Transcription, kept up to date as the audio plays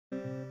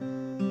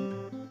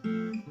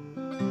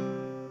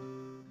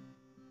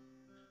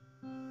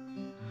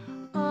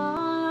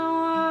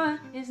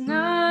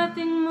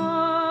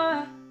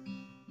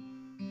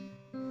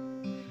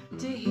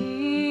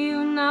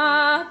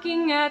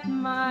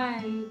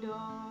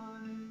door.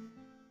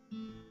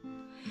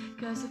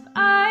 'Cause if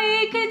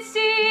I could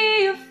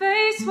see your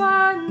face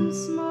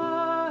once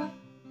more,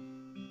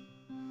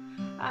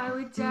 I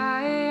would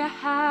die a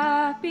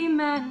happy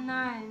man,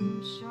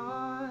 I'm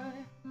sure.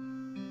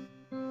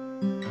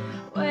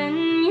 When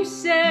you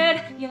said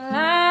your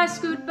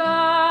last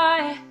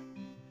goodbye,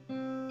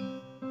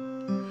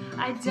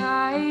 I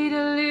died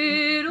a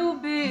little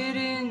bit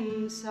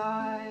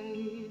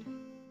inside.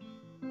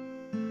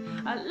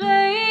 I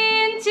lay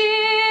in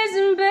tears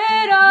in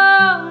bed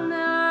all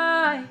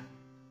night,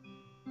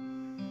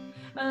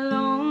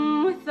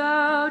 alone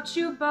without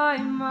you by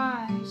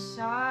my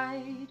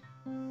side.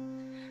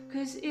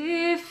 'Cause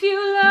if you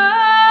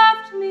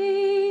loved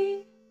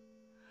me,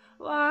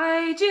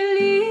 why'd you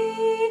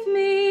leave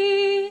me?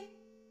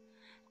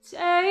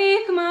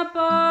 Take my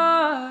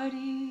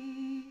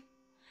body,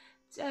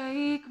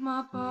 take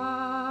my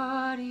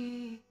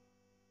body.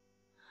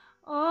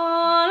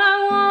 All I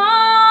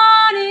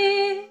want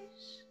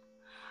is,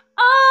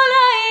 all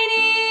I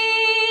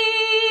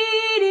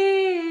need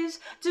is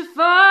to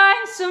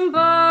find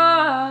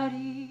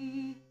somebody,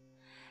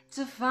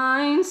 to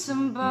find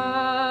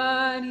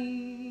somebody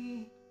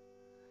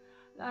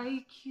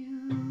like you.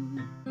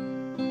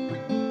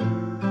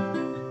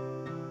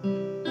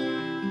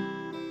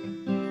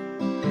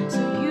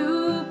 So you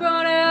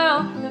brought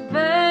out the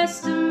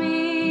best of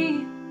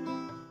me,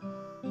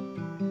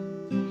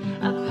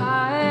 a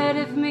part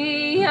of me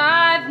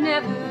I've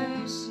never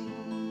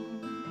seen.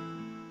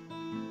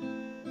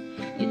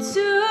 You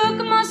took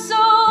my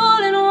soul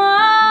and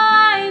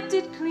wiped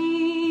it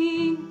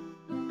clean.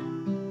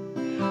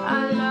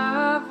 Our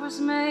love was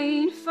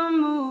made for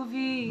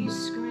movie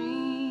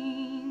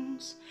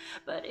screens.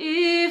 But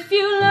if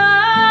you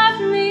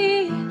loved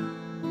me,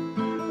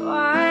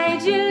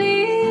 why'd you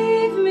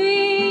leave me?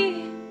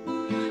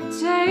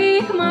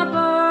 Take my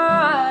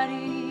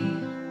body,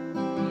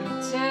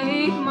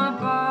 take my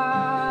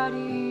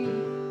body.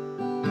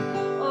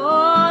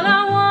 All I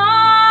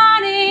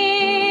want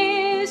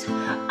is,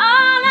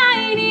 all I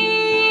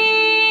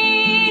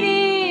need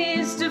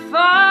is to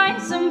find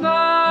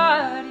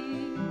somebody,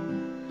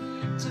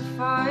 to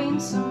find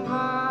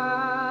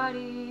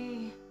somebody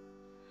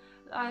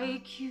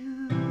like you.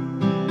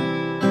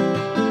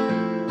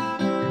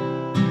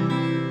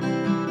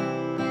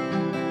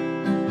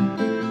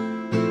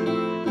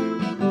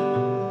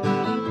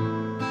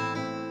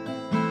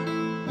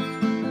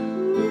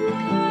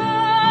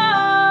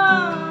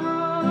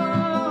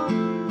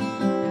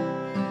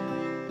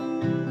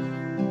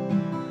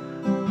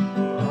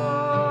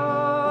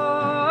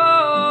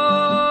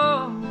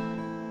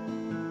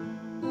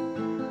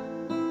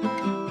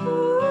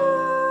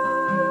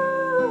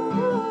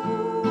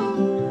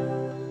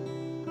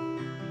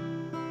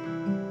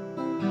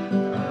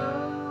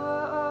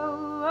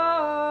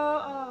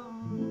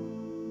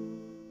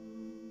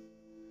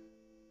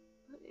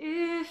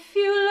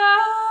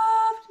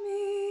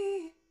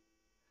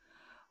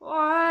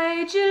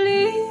 Why'd you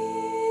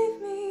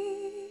leave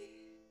me?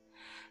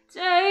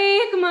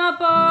 Take my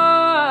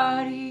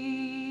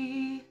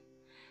body,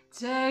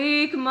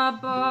 take my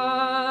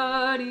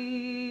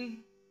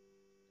body.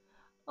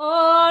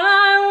 All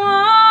I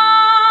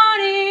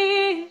want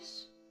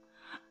is,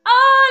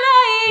 all I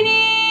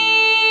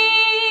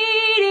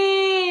need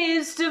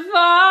is to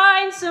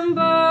find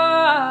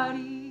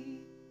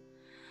somebody,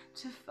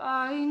 to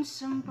find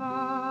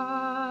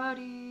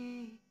somebody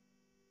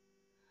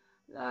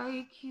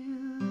like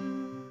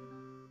you.